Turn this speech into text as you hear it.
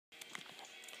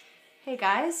Hey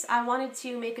guys, I wanted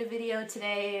to make a video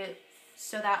today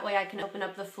so that way I can open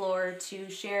up the floor to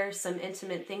share some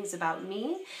intimate things about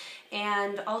me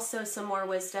and also some more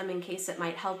wisdom in case it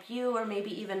might help you or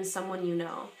maybe even someone you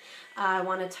know. I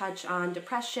want to touch on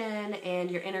depression and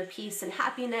your inner peace and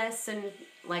happiness, and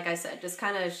like I said, just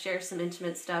kind of share some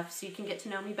intimate stuff so you can get to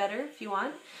know me better if you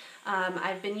want.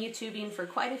 I've been YouTubing for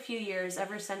quite a few years,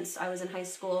 ever since I was in high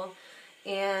school.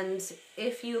 And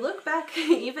if you look back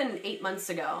even 8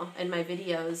 months ago in my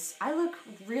videos, I look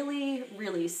really,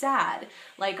 really sad,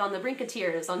 like on the brink of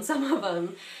tears on some of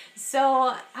them.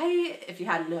 So I, if you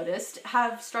hadn't noticed,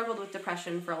 have struggled with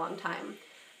depression for a long time.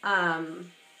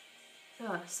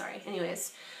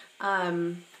 Anyways,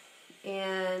 and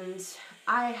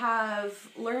I have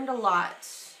learned a lot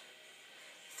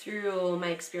through my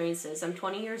experiences. I'm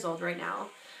 20 years old right now.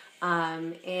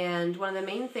 And one of the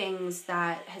main things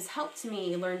that has helped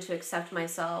me learn to accept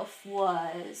myself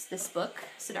was this book,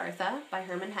 Siddhartha, by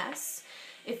Hermann Hesse.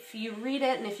 If you read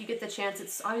it and if you get the chance,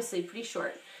 it's obviously pretty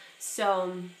short.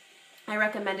 So I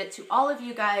recommend it to all of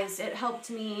you guys. It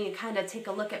helped me kind of take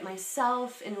a look at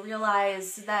myself and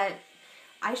realize that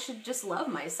I should just love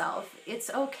myself.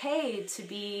 It's okay to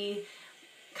be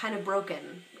kind of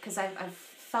broken, because I've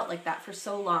felt like that for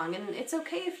so long, and it's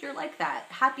okay if you're like that.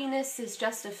 Happiness is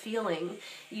just a feeling.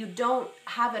 You don't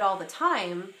have it all the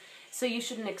time, so you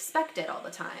shouldn't expect it all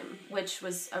the time, which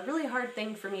was a really hard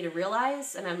thing for me to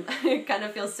realize, and I kind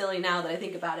of feel silly now that I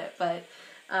think about it, but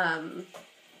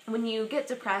when you get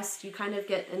depressed, you kind of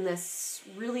get in this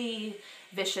really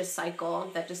vicious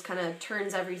cycle that just kind of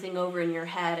turns everything over in your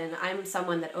head, and I'm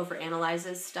someone that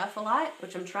overanalyzes stuff a lot,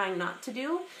 which I'm trying not to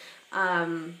do.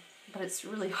 But it's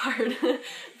really hard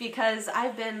because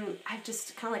I've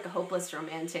just kind of like a hopeless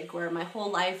romantic, where my whole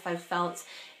life I've felt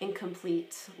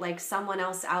incomplete, like someone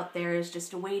else out there is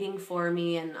just waiting for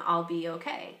me and I'll be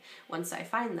okay once I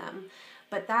find them.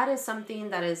 But that is something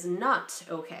that is not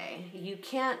okay. You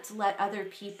can't let other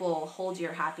people hold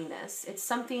your happiness. It's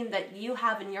something that you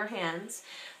have in your hands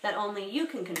that only you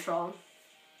can control.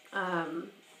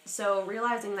 So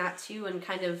realizing that too, and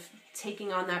kind of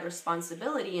taking on that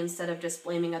responsibility instead of just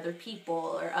blaming other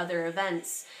people or other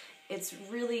events, it's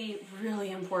really,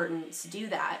 really important to do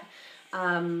that.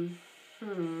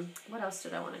 What else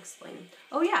did I want to explain?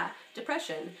 Oh yeah,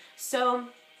 depression. So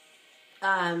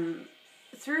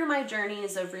through my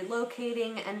journeys of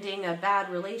relocating, ending a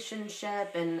bad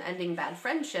relationship, and ending bad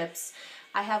friendships,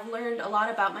 I have learned a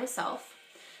lot about myself.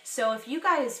 So if you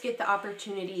guys get the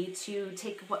opportunity to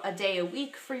take a day a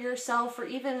week for yourself, or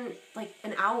even like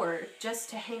an hour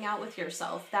just to hang out with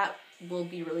yourself, that will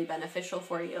be really beneficial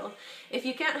for you. If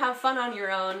you can't have fun on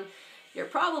your own, you're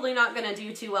probably not going to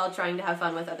do too well trying to have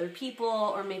fun with other people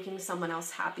or making someone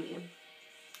else happy.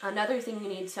 Another thing you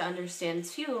need to understand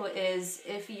too is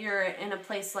if you're in a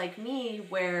place like me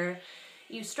where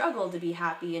you struggle to be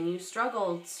happy and you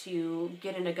struggle to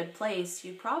get in a good place,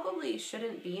 you probably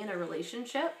shouldn't be in a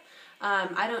relationship.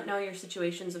 I don't know your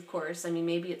situations, of course. I mean,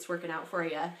 maybe it's working out for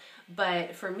you.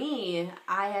 But for me,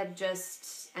 I had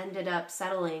just ended up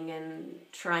settling and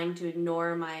trying to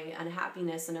ignore my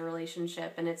unhappiness in a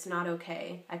relationship, and it's not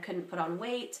okay. I couldn't put on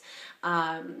weight.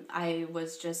 I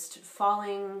was just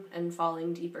falling and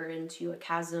falling deeper into a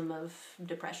chasm of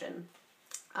depression.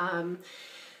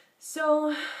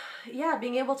 So yeah,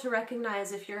 being able to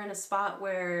recognize if you're in a spot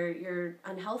where you're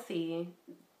unhealthy,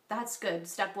 that's good.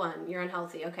 Step 1, you're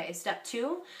unhealthy. Okay, step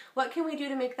 2, what can we do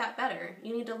to make that better?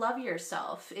 You need to love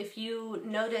yourself. If you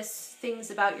notice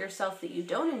things about yourself that you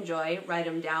don't enjoy, write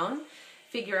them down.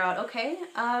 Figure out, okay,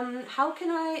 how can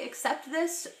I accept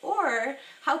this, or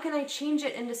how can I change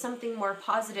it into something more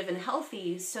positive and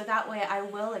healthy so that way I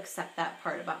will accept that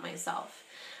part about myself.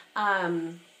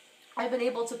 I've been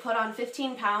able to put on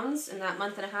 15 pounds in that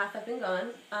month and a half I've been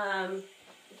gone.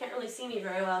 You can't really see me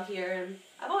very well here.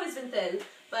 I've always been thin,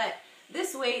 but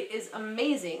this weight is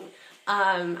amazing.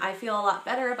 I feel a lot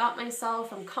better about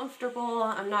myself. I'm comfortable.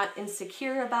 I'm not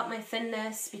insecure about my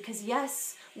thinness, because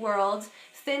yes, world,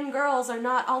 thin girls are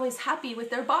not always happy with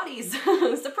their bodies.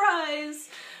 Surprise!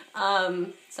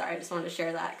 Sorry, I just wanted to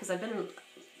share that because I've been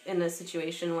in a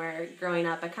situation where growing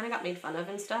up I kind of got made fun of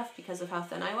and stuff because of how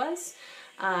thin I was.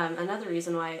 Another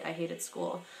reason why I hated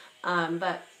school.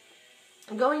 But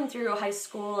going through high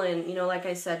school, and you know, like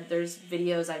I said, there's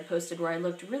videos I posted where I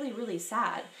looked really, really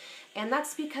sad. And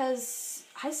that's because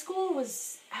high school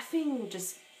was effing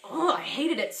just, I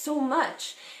hated it so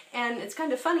much. And it's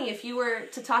kind of funny, if you were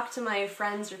to talk to my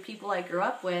friends or people I grew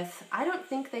up with, I don't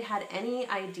think they had any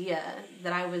idea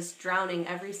that I was drowning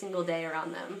every single day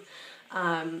around them.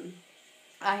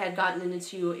 I had gotten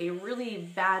into a really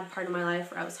bad part of my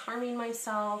life where I was harming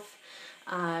myself.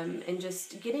 and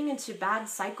just getting into bad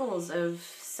cycles of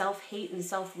self-hate and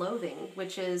self-loathing,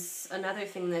 which is another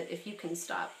thing that if you can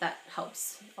stop, that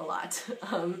helps a lot.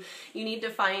 You need to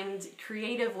find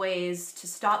creative ways to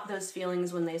stop those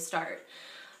feelings when they start.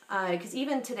 Because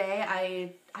even today,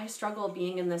 I struggle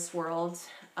being in this world.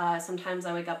 Sometimes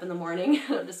I wake up in the morning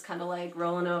and I'm just kind of like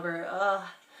rolling over, ugh,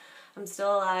 I'm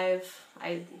still alive.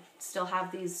 I still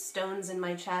have these stones in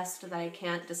my chest that I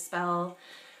can't dispel.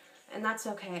 And that's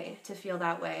okay to feel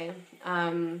that way.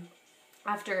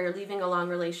 After leaving a long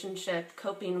relationship,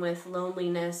 coping with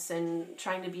loneliness and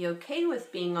trying to be okay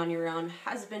with being on your own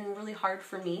has been really hard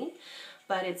for me,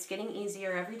 but it's getting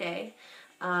easier every day.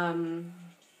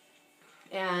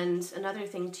 And another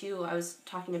thing too, I was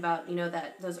talking about, you know,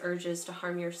 that those urges to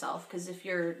harm yourself, because if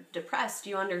you're depressed,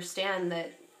 you understand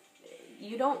that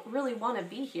you don't really want to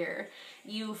be here.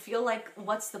 You feel like,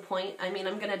 what's the point? I mean,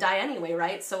 I'm going to die anyway,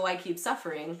 right? So why keep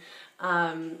suffering?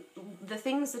 The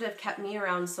things that have kept me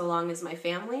around so long is my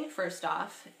family, first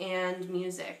off, and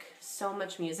music. So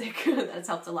much music. That's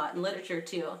helped a lot. And literature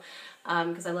too,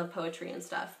 because I love poetry and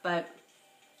stuff. But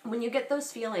when you get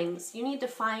those feelings, you need to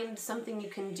find something you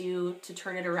can do to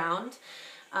turn it around.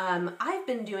 I've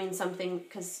been doing something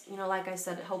because, you know, like I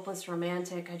said, hopeless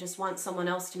romantic, I just want someone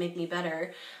else to make me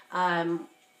better.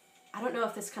 I don't know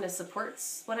if this kind of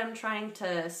supports what I'm trying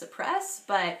to suppress,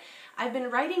 but I've been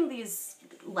writing these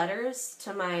letters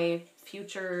to my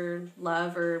future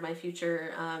love or my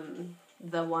future,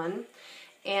 the one.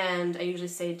 And I usually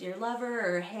say, dear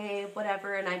lover, or hey,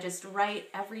 whatever, and I just write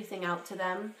everything out to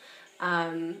them.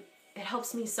 It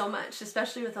helps me so much,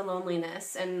 especially with the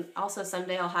loneliness. And also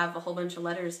someday I'll have a whole bunch of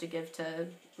letters to give to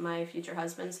my future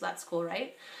husband, so that's cool,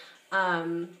 right?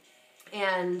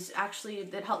 And actually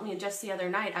it helped me just the other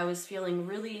night. I was feeling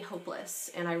really hopeless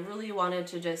and I really wanted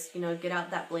to just, you know, get out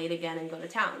that blade again and go to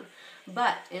town.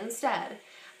 But instead,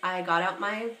 I got out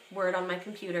my Word on my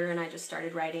computer and I just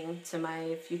started writing to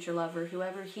my future lover,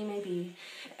 whoever he may be,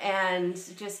 and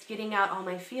just getting out all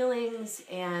my feelings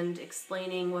and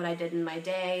explaining what I did in my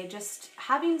day, just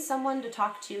having someone to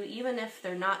talk to, even if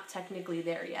they're not technically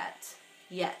there yet.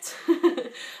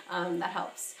 That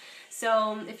helps.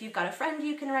 So if you've got a friend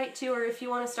you can write to, or if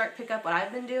you want to pick up what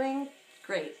I've been doing,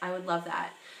 great. I would love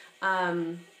that.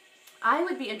 I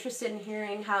would be interested in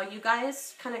hearing how you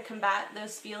guys kind of combat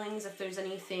those feelings, if there's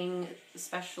anything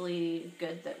especially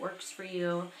good that works for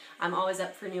you. I'm always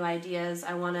up for new ideas.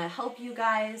 I want to help you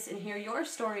guys and hear your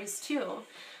stories too,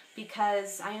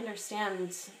 because I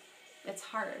understand it's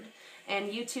hard.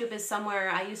 And YouTube is somewhere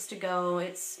I used to go.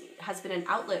 Has been an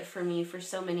outlet for me for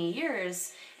so many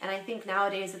years, and I think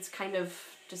nowadays it's kind of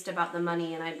just about the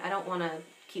money, and I don't want to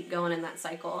keep going in that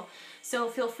cycle. So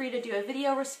feel free to do a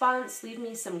video response, leave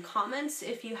me some comments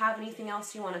if you have anything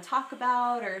else you want to talk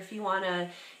about, or if you want to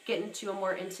get into a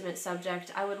more intimate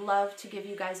subject. I would love to give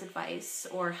you guys advice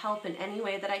or help in any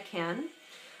way that I can.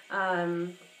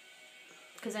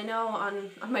 Because I know on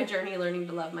my journey learning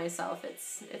to love myself,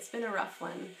 it's been a rough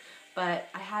one, but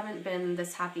I haven't been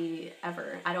this happy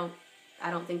ever. I don't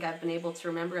think I've been able to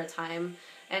remember a time.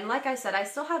 And like I said, I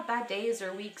still have bad days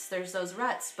or weeks, there's those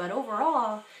ruts, but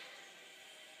overall,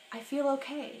 I feel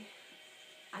okay.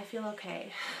 I feel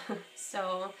okay.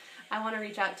 So I want to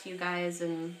reach out to you guys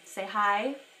and say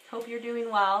hi. Hope you're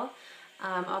doing well.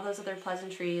 All those other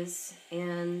pleasantries.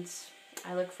 And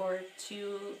I look forward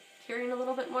to hearing a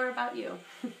little bit more about you.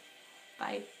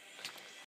 Bye.